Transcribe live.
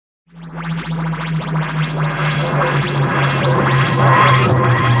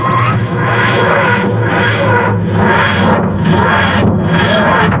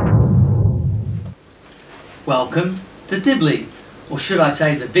Welcome to Dibley, or should I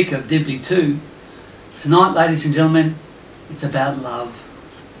say the Vicar of Dibley too. Tonight, ladies and gentlemen, it's about love.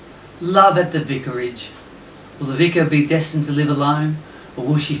 Love at the vicarage. Will the vicar be destined to live alone, or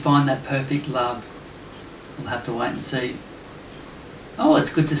will she find that perfect love? We'll have to wait and see. Oh,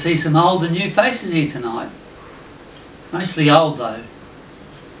 it's good to see some old and new faces here tonight. Mostly old though.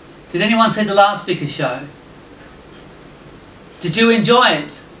 Did anyone see the last Vicar show? Did you enjoy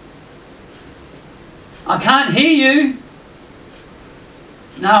it? I can't hear you.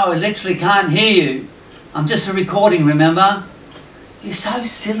 No, I literally can't hear you. I'm just a recording, remember? You're so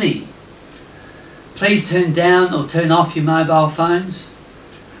silly. Please turn down or turn off your mobile phones.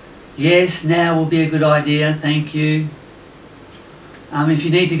 Yes, now will be a good idea, thank you. If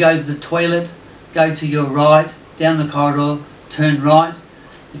you need to go to the toilet, go to your right, down the corridor, turn right.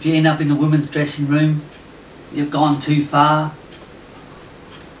 If you end up in the women's dressing room, you've gone too far.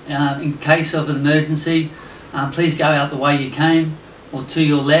 In case of an emergency, please go out the way you came, or to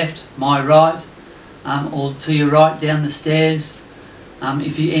your left, my right, or to your right down the stairs.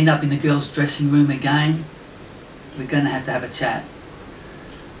 If you end up in the girls' dressing room again, we're going to have a chat.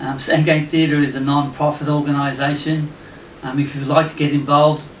 Sandgate Theatre is a non-profit organisation. If you'd like to get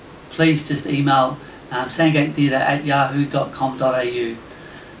involved, please just email sandgatetheatre@yahoo.com.au.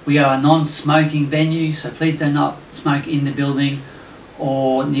 We are a non-smoking venue, so please do not smoke in the building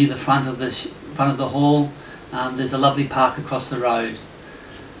or near the front of the hall. There's a lovely park across the road.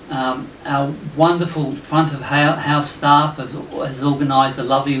 Our wonderful front of house staff has organised a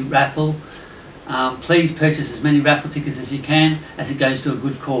lovely raffle. Please purchase as many raffle tickets as you can, as it goes to a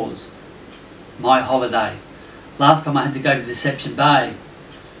good cause. My holiday. Last time I had to go to Deception Bay.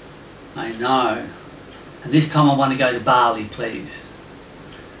 I know. And this time I want to go to Bali, please.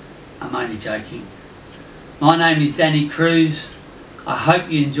 I'm only joking. My name is Danni Cruz. I hope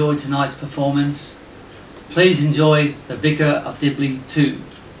you enjoyed tonight's performance. Please enjoy the Vicar of Dibley 2.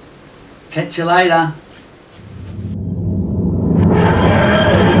 Catch you later.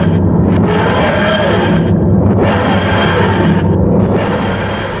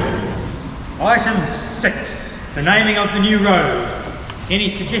 Item 6. The naming of the new road. Any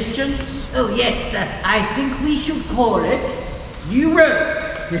suggestions? Oh yes, I think we should call it New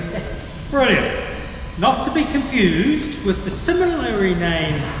Road. Brilliant. Not to be confused with the similarly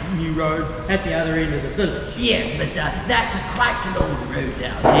named New Road at the other end of the village. Yes, but that's quite an old road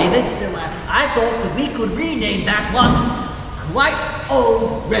now, David, so I thought that we could rename that one Quite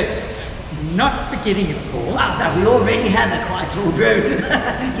Old Road. Not forgetting, of course. Well, that we already have a Quite Old Road.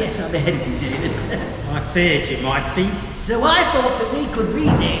 Yes, I'm ahead of you, David. I feared you might be. So I thought that we could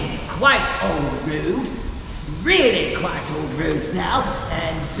rename Quite Old Road really Quite Old Road now,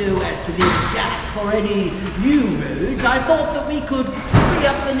 and so as to leave a gap for any new roads, I thought that we could free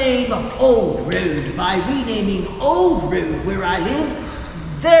up the name Old Road by renaming Old Road, where I live,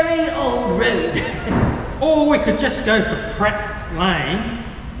 Very Old Road. Or we could just go for Pratt's Lane.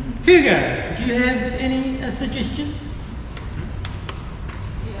 Hugo, do you have any suggestion?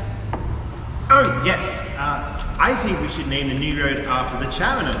 Oh, yes. I think we should name the new road after the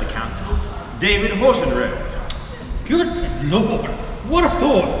chairman of the council, David Horton Road. Good Lord, what a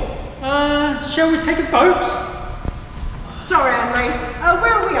thought. Shall we take a vote? Sorry I'm late.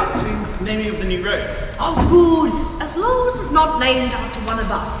 Where are we up to? Naming of the new road. Oh, good. As long as it's not named after one of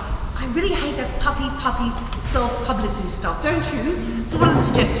us. I really hate that puffy self-publicity stuff, don't you? So what are the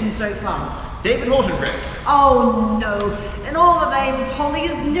suggestions so far? David Horton Road. Oh, no. And all the name of Holly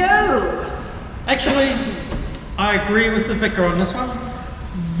is no. Actually, I agree with the vicar on this one.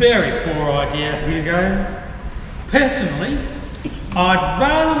 Very poor idea, Hugo. Personally, I'd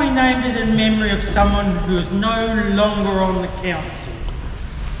rather we named it in memory of someone who is no longer on the council,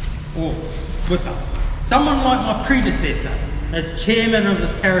 or with us. Someone like my predecessor as chairman of the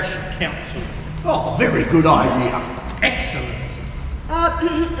parish council. Oh, very good idea. Excellent.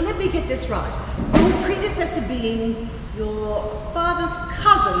 Let me get this right. Your predecessor being your father's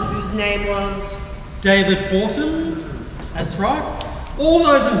cousin, whose name was... David Horton, that's right. All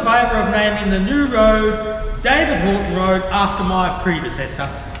those in favour of naming the new road David Horton Road after my predecessor.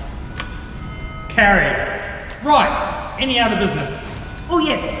 Carried. Right, any other business? Oh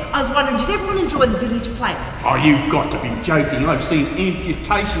yes, I was wondering, did everyone enjoy the village play? Oh, you've got to be joking. I've seen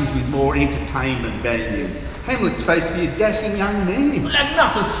amputations with more entertainment value. Hamlet's supposed to be a dashing young man. Well,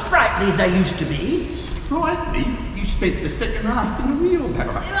 not as sprightly as I used to be. Sprightly? You spent the second half in a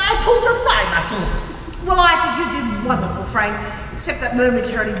wheelbarrow. I pulled a thigh muscle. Well, I think you did wonderful, Frank. Except that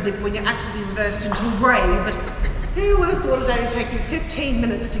momentary blip when you accidentally reversed into a grave, but who would have thought it'd only take you 15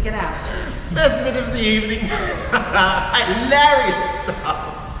 minutes to get out? Best bit of the evening. Hilarious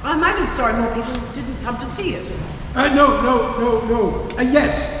stuff. I'm only sorry more people didn't come to see it. No.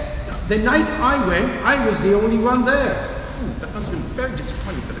 Yes, the night I went, I was the only one there. That must have been very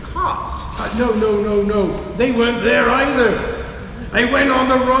disappointing for the cast. No. They weren't there either. I went on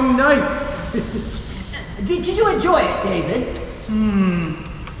the wrong night. Did you enjoy it, David?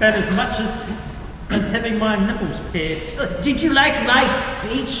 About as much as having my nipples pierced. Did you like my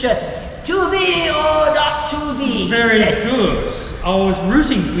speech? To be or not to be? Very good. I was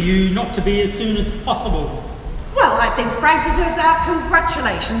rooting for you not to be as soon as possible. Well, I think Frank deserves our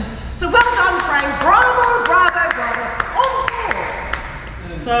congratulations. So well done, Frank. Bravo. On board.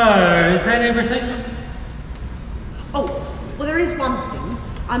 So, is that everything? Oh, well, there is one thing.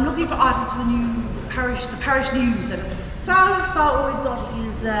 I'm looking for artists for the parish newsletter. So far, all we've got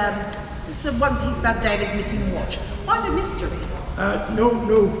is just one piece about David's missing watch. Quite a mystery.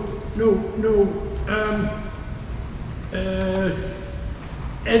 No.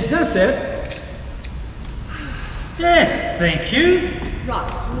 Is this it? Yes, thank you.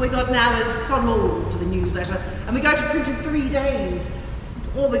 Right, so all we got now is Son All for the newsletter, and we go to print in 3 days.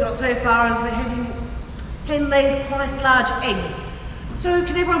 All we got so far is the heading, hen lays quite a large egg. So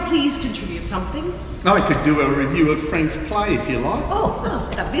can everyone please contribute something? I could do a review of Frank's play if you like. Oh,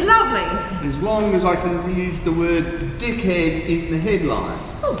 that'd be lovely. As long as I can use the word dickhead in the headline.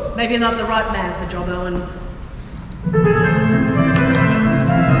 Oh, maybe you're not the right man for the job, Owen.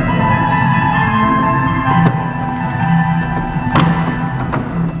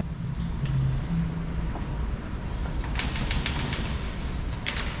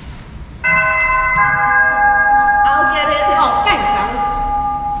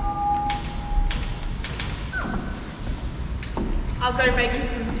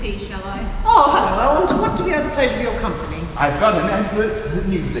 What do we owe the pleasure of your company? I've got an advert for the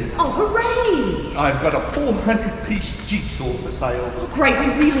newsletter. Oh, hooray! I've got a 400-piece jigsaw for sale. Oh, great, we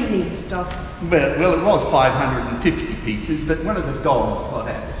really need stuff. Well, it was 550 pieces, but one of the dogs got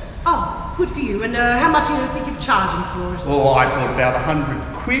out. Oh, good for you. And how much do you think of charging for it? Oh, I thought about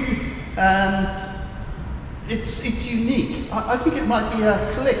 100 quid. It's unique. I think it might be a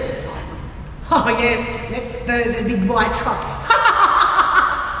collector's item. Oh, yes, next Thursday, big white truck.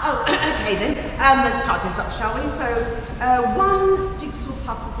 Oh, okay then. Let's type this up, shall we? So, one jigsaw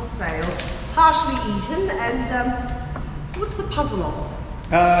puzzle for sale, partially eaten, and what's the puzzle of?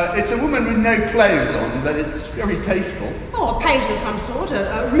 It's a woman with no clothes on, but it's very tasteful. Oh, a painting of some sort,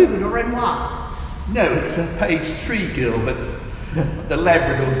 a Rude or Renoir. No, it's a page 3 girl, but the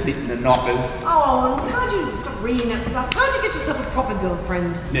Labrador's hitting the knockers. Oh, can't you stop reading that stuff? Can't you get yourself a proper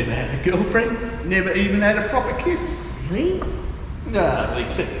girlfriend? Never had a girlfriend, never even had a proper kiss. Really? No,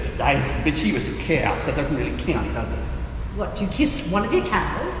 except for Daisy, but she was a cow, so it doesn't really count, does it? What, you kissed one of your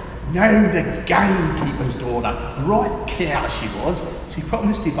cows? No, the gamekeeper's daughter. Right cow she was. She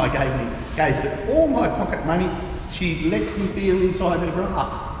promised if I gave her all my pocket money, she'd let me feel inside her bra.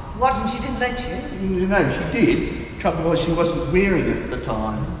 What, and she didn't let you? No, she did. Trouble was she wasn't wearing it at the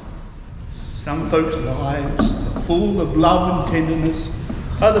time. Some folks' lives are full of love and tenderness.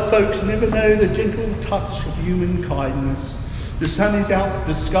 Other folks never know the gentle touch of human kindness. The sun is out,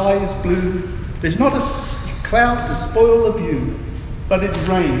 the sky is blue. There's not a cloud to spoil the view. But it's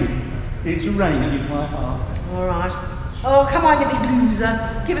raining. It's raining in my heart. All right. Oh, come on, you big loser.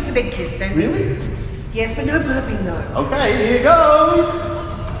 Give us a big kiss then. Really? Yes, but no burping though. Okay, here goes.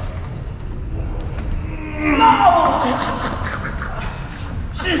 No!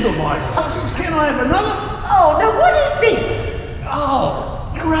 Sizzle my sausage, can I have another? Oh, now what is this?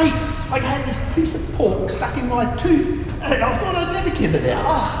 Oh, great. I had this piece of pork stuck in my tooth and I thought I'd never give it out.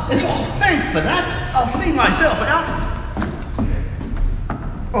 Oh, thanks for that. I'll see myself out.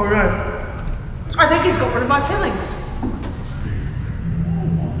 Oh no. I think he's got rid of my fillings.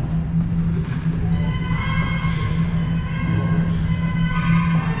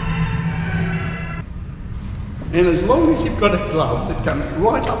 And as long as you've got a glove that comes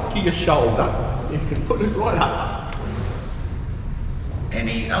right up to your shoulder, you can put it right up.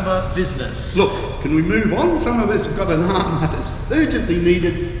 Any other business? Look, can we move on? Some of us have got an arm that is urgently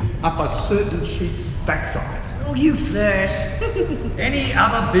needed up a certain sheep's backside. Oh, you flirt. Any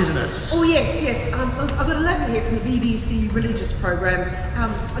other business? Oh, yes. I've got a letter here from the BBC religious programme.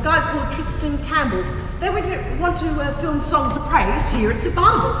 A guy called Tristan Campbell. They want to film songs of praise here at St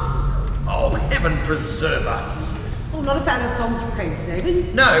Barnabas. Oh, heaven preserve us. Oh, not a fan of songs of praise,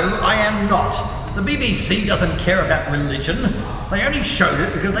 David? No, I am not. The BBC doesn't care about religion. They only showed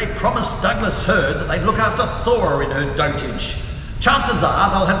it because they promised Douglas Hurd that they'd look after Thora in her dotage. Chances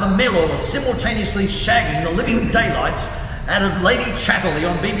are they'll have the Mellors simultaneously shagging the living daylights out of Lady Chatterley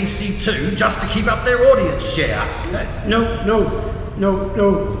on BBC Two just to keep up their audience share. No.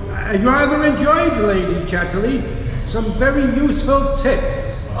 I rather enjoyed Lady Chatterley. Some very useful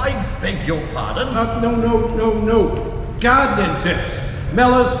tips. I beg your pardon? No. Gardening tips.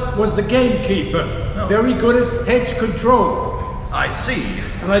 Mellors was the gamekeeper. Oh. Very good at hedge control. I see.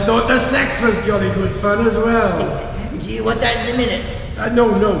 And I thought the sex was jolly good fun as well. Do you want that in the minutes?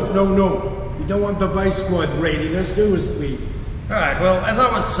 No. We don't want the Vice Squad raiding us, do we? Alright, well, as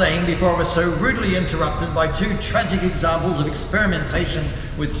I was saying before I was so rudely interrupted by two tragic examples of experimentation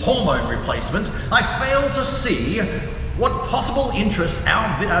with hormone replacement, I failed to see what possible interest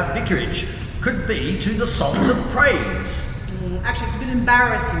our vicarage could be to the songs of praise. Actually, it's a bit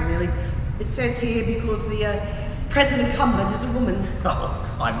embarrassing, really. It says here because the present incumbent is a woman.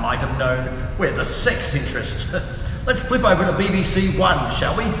 Oh, I might have known. We're the sex interest. Let's flip over to BBC One,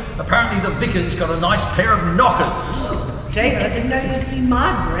 shall we? Apparently the vicar's got a nice pair of knockers. David, I didn't know you to see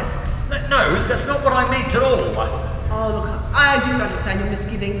my breasts. No, that's not what I meant at all. Oh, look, I do understand your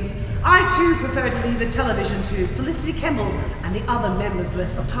misgivings. I, too, prefer to leave the television to Felicity Campbell and the other members of the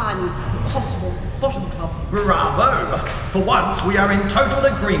tiny, impossible bottom club. Bravo! For once, we are in total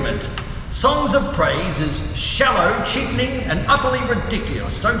agreement. Songs of praise is shallow, cheapening, and utterly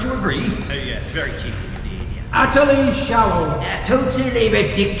ridiculous. Don't you agree? Oh yes, very cheap indeed, yes. Utterly shallow. Totally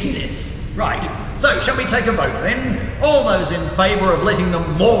ridiculous. Right. So, shall we take a vote then? All those in favour of letting the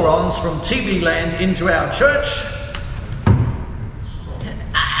morons from TV land into our church?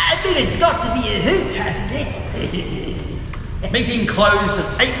 I mean, it's got to be a hoot, hasn't it? Meeting closed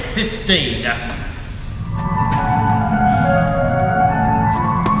at 8:15.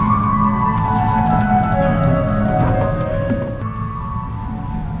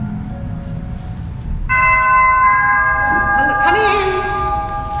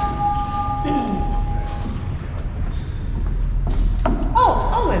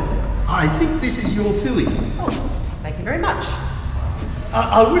 I think this is your filly. Oh, thank you very much.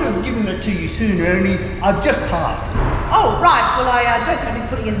 I would have given it to you sooner, only I've just passed it. Oh, right. Well, I don't think I'll be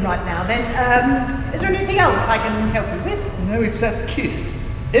putting it in right now then. Is there anything else I can help you with? No, it's that kiss.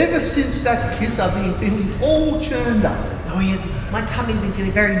 Ever since that kiss, I've been feeling all churned up. Oh, yes. My tummy's been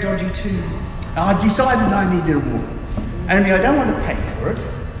feeling very dodgy too. I've decided I needed a woman. Only I don't want to pay for it.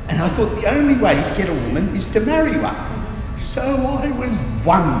 And I thought the only way to get a woman is to marry one. So I was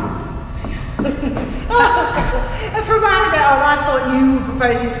wondering. For a moment there, I thought you were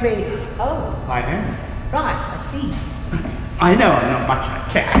proposing to me. Oh. I am. Right, I see. I know I'm not much like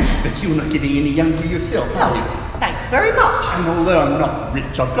cash, but you're not getting any younger yourself, are you? Thanks very much. And although I'm not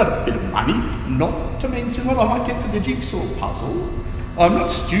rich, I've got a bit of money, not to mention what I might get for the jigsaw puzzle. I'm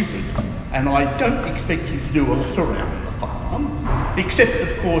not stupid, and I don't expect you to do a lot around the farm, except,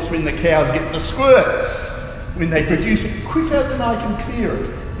 of course, when the cows get the squirts, when they produce it quicker than I can clear it.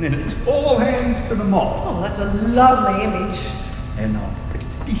 And then it's all hands to the mop. Oh, that's a lovely image. And I'm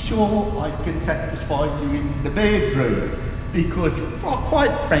pretty sure I can satisfy you in the bedroom, because,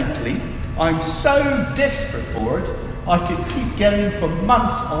 quite frankly, I'm so desperate for it, I could keep going for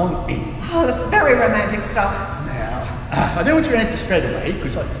months on end. Oh, that's very romantic stuff. Now, I don't want your answer straight away,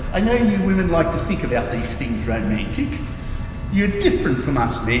 because I know you women like to think about these things romantic. You're different from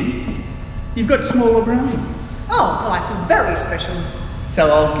us men. You've got smaller brains. Oh, well, I feel very special. So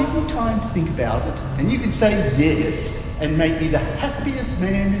I'll give you time to think about it, and you can say yes and make me the happiest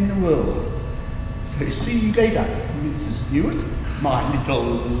man in the world. So see you later, Mrs. Newitt, my little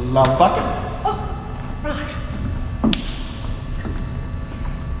love bucket. Oh, right.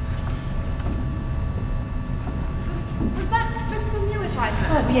 Was that Mr. Newitt I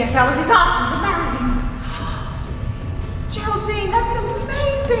heard? Oh, yes, Alice is asking to marry him. Geraldine, that's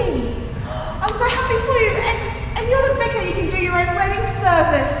amazing! I'm so happy for you, and you're the vicar, you can do your own wedding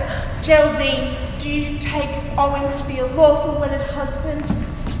service. Geraldine, do you take Owen to be your lawful wedded husband?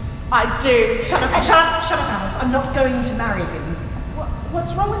 I do. Shut up, Alice. I'm not going to marry him.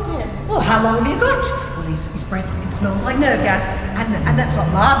 What's wrong with him? Well, how long have you got? Well, his breath, it smells like nerve gas, and that's not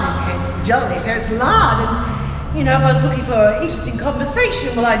lard in his head. Jelly, so it's lard, and, you know, if I was looking for an interesting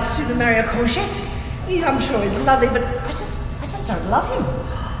conversation, well, I'd sooner marry a courgette. I'm sure he's lovely, but I just don't love him.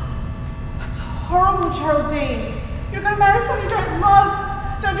 That's horrible, Geraldine. You're going to marry someone you don't love.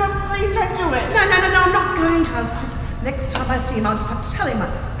 Please don't do it. No, I'm not going to. Just next time I see him, I'll just have to tell him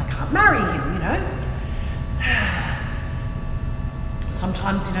I can't marry him, you know.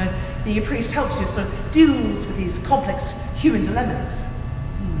 Sometimes, you know, being a priest helps you, sort of deals with these complex human dilemmas.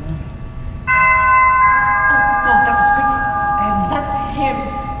 Oh, God, that was quick. That's him.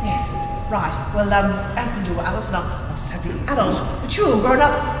 Yes. Right, well, as the door, Alice, and I'll just have the adult, mature, grown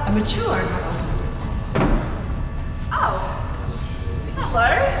up, and mature adult. Oh. Hello.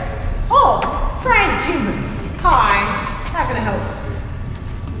 Oh, Frank, Jim. Hi. How can I help?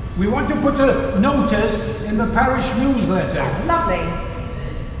 We want to put a notice in the parish newsletter. Oh, lovely.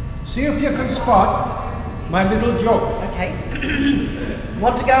 See if you can spot my little joke. Okay.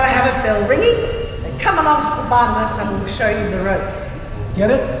 Want to go and have a bell ringing? Then come along to St Barnabas and we'll show you the ropes. Get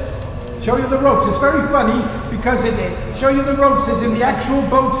it? Show you the ropes. It's very funny because it's show you the ropes is in the actual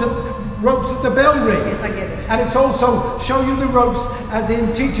ropes that the bell rings. Yes, I get it. And it's also show you the ropes as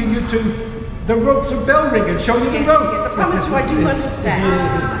in teaching you to the ropes of bell ringing. Show you the ropes. Yes, I promise you I do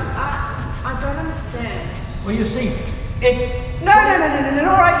understand. I don't understand. Well, you see, it's... No.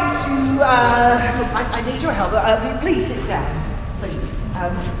 All right, you two. Look, I need your help. Please sit down. Please.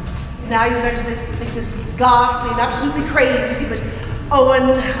 Now you're going to think this ghastly and absolutely crazy, but Owen,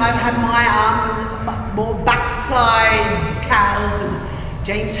 I've had my arm and more backside cows and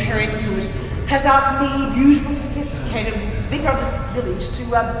James Herrick, who has asked me, beautiful, sophisticated vicar of this village, to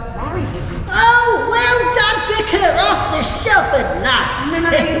marry him. Oh, well done, Vicar, off the shelf at last. No,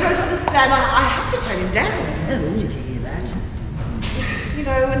 you don't understand. I have to turn him down. Oh, did you hear that? You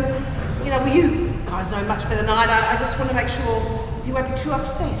you guys know much better than I just want to make sure you won't be too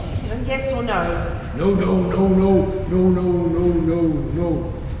upset. Yes or no? No.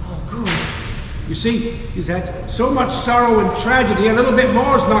 Oh, good. You see, he's had so much sorrow and tragedy, a little bit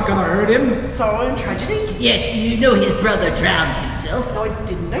more is not going to hurt him. Sorrow and tragedy? Yes, you know his brother drowned himself. No, I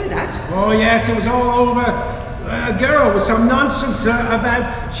didn't know that. Oh, yes, it was all over. A girl with some nonsense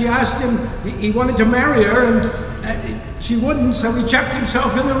about, she asked him, he wanted to marry her, and she wouldn't, so he chucked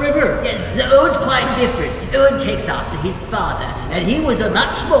himself in the river. Yes, Owen's quite different. Owen takes after his father, and he was a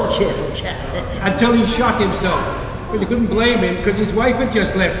much more cheerful chap. Until he shot himself. Well, you couldn't blame him, because his wife had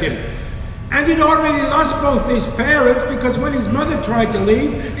just left him. And he'd already lost both his parents, because when his mother tried to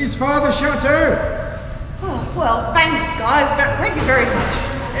leave, his father shot her. Oh, well, thanks, guys. Thank you very much.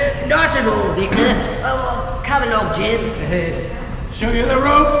 Not at all, Vicar. Oh, come along, Jim. Show you the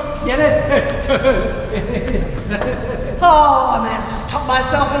ropes, get it? Oh, I may as well just top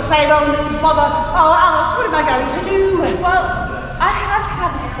myself and say no need bother. Oh, Alice, what am I going to do? Well, I have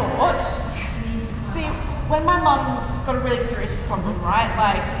had a thought. See, when my mum's got a really serious problem, right?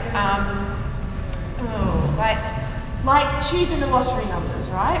 Like choosing the lottery numbers,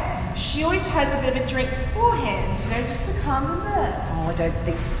 right? She always has a bit of a drink beforehand, just to calm the nerves. Oh, I don't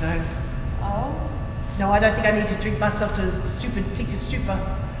think so. Oh? No, I don't think I need to drink myself to a stupid stupor.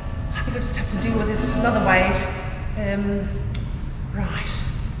 I think I'll just have to deal with this another way. Right.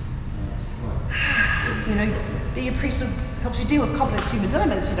 Being a priest helps you deal with complex human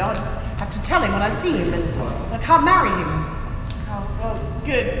dilemmas, I just have to tell him when I see him, and I can't marry him. Oh, well,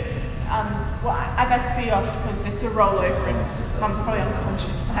 good. Well, I best be off because it's a rollover and Mum's probably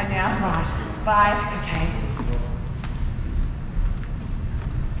unconscious by now. Right. Bye. Okay.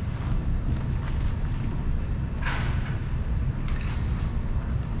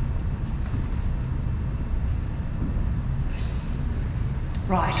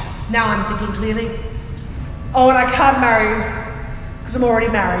 Right. Now I'm thinking clearly. Oh, and I can't marry you because I'm already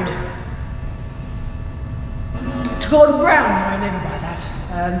married. To Gordon Brown, no, I never buy that.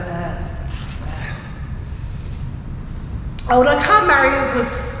 Oh, and I can't marry you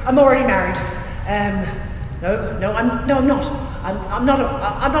because I'm already married. No, I'm not. I'm not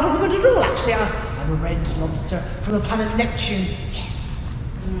a woman at all. Actually, I'm a red lobster from the planet Neptune. Yes.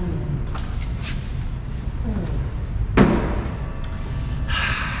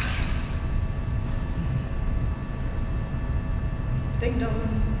 Yes. Ding dong.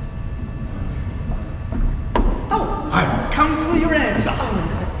 Oh. I've come for your answer.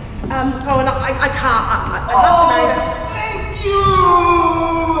 And I can't. I'd love to marry her. Thank you!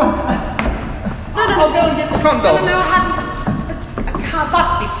 I'll go and get the condom. No, I haven't. I can't. That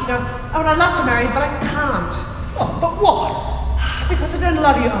bit, Oh, and I'd love to marry you, but I can't. Oh, but why? Because I don't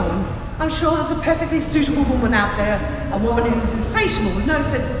love you, Owen. I'm sure there's a perfectly suitable woman out there, a woman who's insatiable with no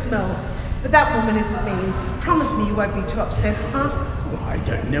sense of smell. But that woman isn't me. Promise me you won't be too upset, huh? Well, I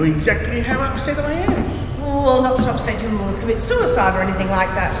don't know exactly how upset I am. Well, not so upset you'll commit suicide or anything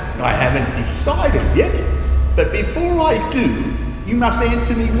like that. I haven't decided yet, but before I do, you must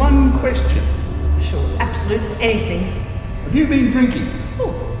answer me one question. Sure, absolutely anything. Have you been drinking?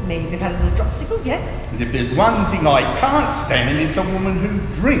 Oh, maybe we've had a little dropsicle, yes. And if there's one thing I can't stand, it's a woman who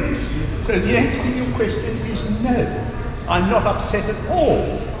drinks. So the answer to your question is no. I'm not upset at all.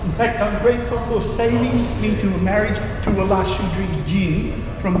 In fact, I'm grateful for saving me to a marriage to a lush who drinks gin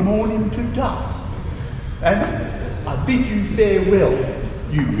from morning to dusk. And I bid you farewell,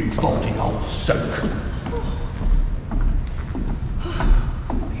 you revolting old soak.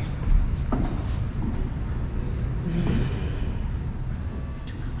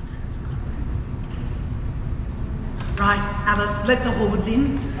 Right, Alice, let the hordes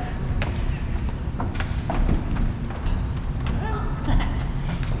in.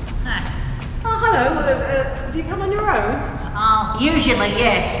 Oh, hello. Have you come on your own? Usually,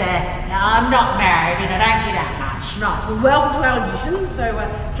 yes. I'm not married and I don't get out much. Right, well, welcome to our audition. So,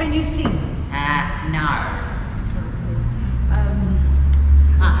 can you sing? No.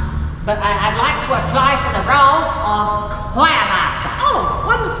 But I'd like to apply for the role of choir master. Oh,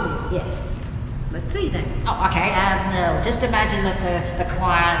 wonderful. Yes. Let's see then. Oh, okay. Just imagine that the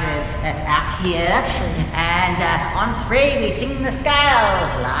choir is out here, and on 3 we sing the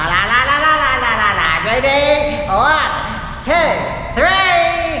scales. La la la la la la la la la. Ready? 1, 2, 3.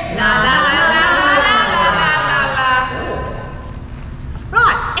 La la la la la la la la la.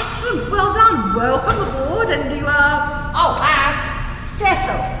 Right, excellent. Well done. Welcome aboard, and you are.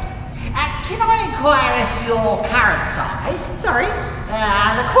 Cecil. Can I inquire as to your current size? Sorry.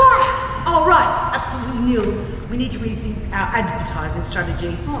 The choir. Oh, right. Absolutely nil. We need to rethink our advertising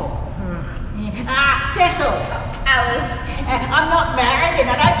strategy. Cecil. Alice. I'm not married and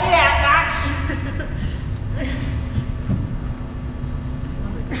I don't get out much.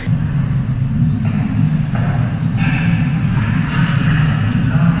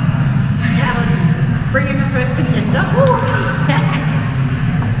 Alice, bring in the first contender.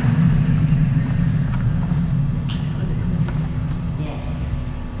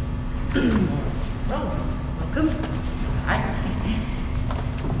 Welcome. Hi.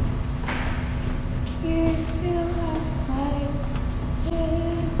 You feel like my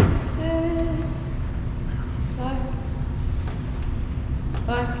senses, like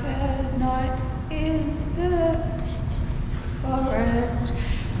a night in the forest.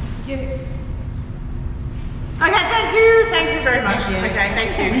 Okay, thank you very much. Okay,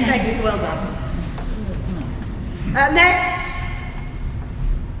 thank you, well done. Next.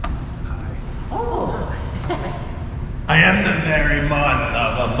 I am the very modern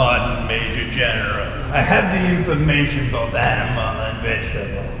of a modern major general. I have the information, both animal and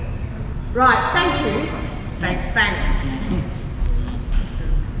vegetable. Right, thank you. Thanks.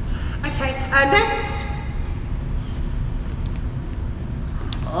 Okay, next.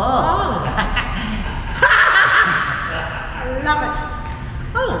 I love it.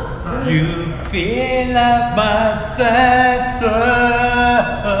 You feel like my sex,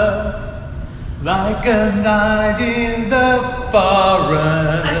 like a night in the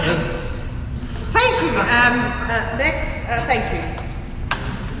forest. Thank you. Next, thank you.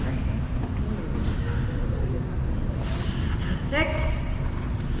 Next.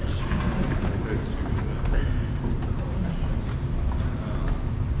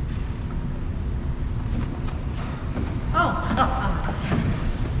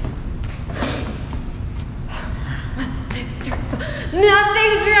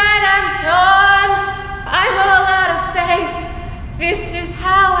 Nothing's right, I'm torn. I'm all out of faith. This is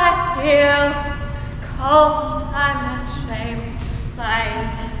how I feel. Cold, I'm ashamed. Lying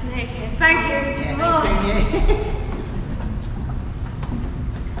naked. Thank you.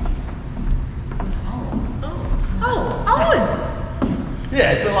 Owen!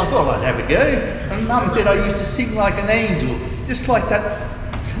 Yes, well, I thought I'd have a go. And Mum said I used to sing like an angel, just like that.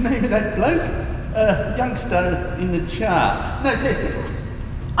 What's the name of that bloke? Youngster in the charts. No, testicles.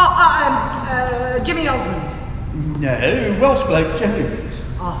 Jimmy Osmond. No, Welsh bloke Jones.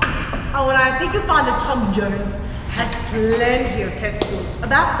 Oh, and I think you'll find that Tom Jones has plenty of testicles.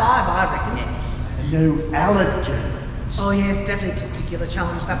 About 5, I reckon. Yes. No, Alec Jones. Oh, yes, definitely testicular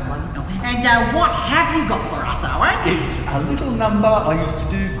challenge, that one. And what have you got for us, Owen? It's a little number I used to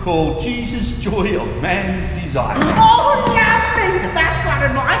do called Jesus, Joy of Man's Desire. Oh, lovely! That's one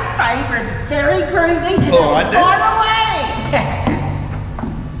of my favourites. Very groovy. All right, then. Fire away!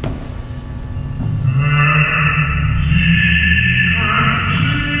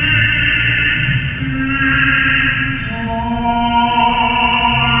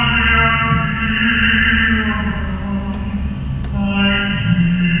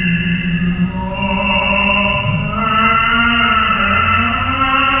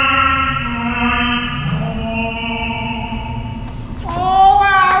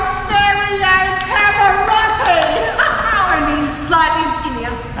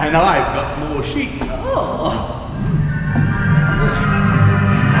 And I've got more sheep. Oh.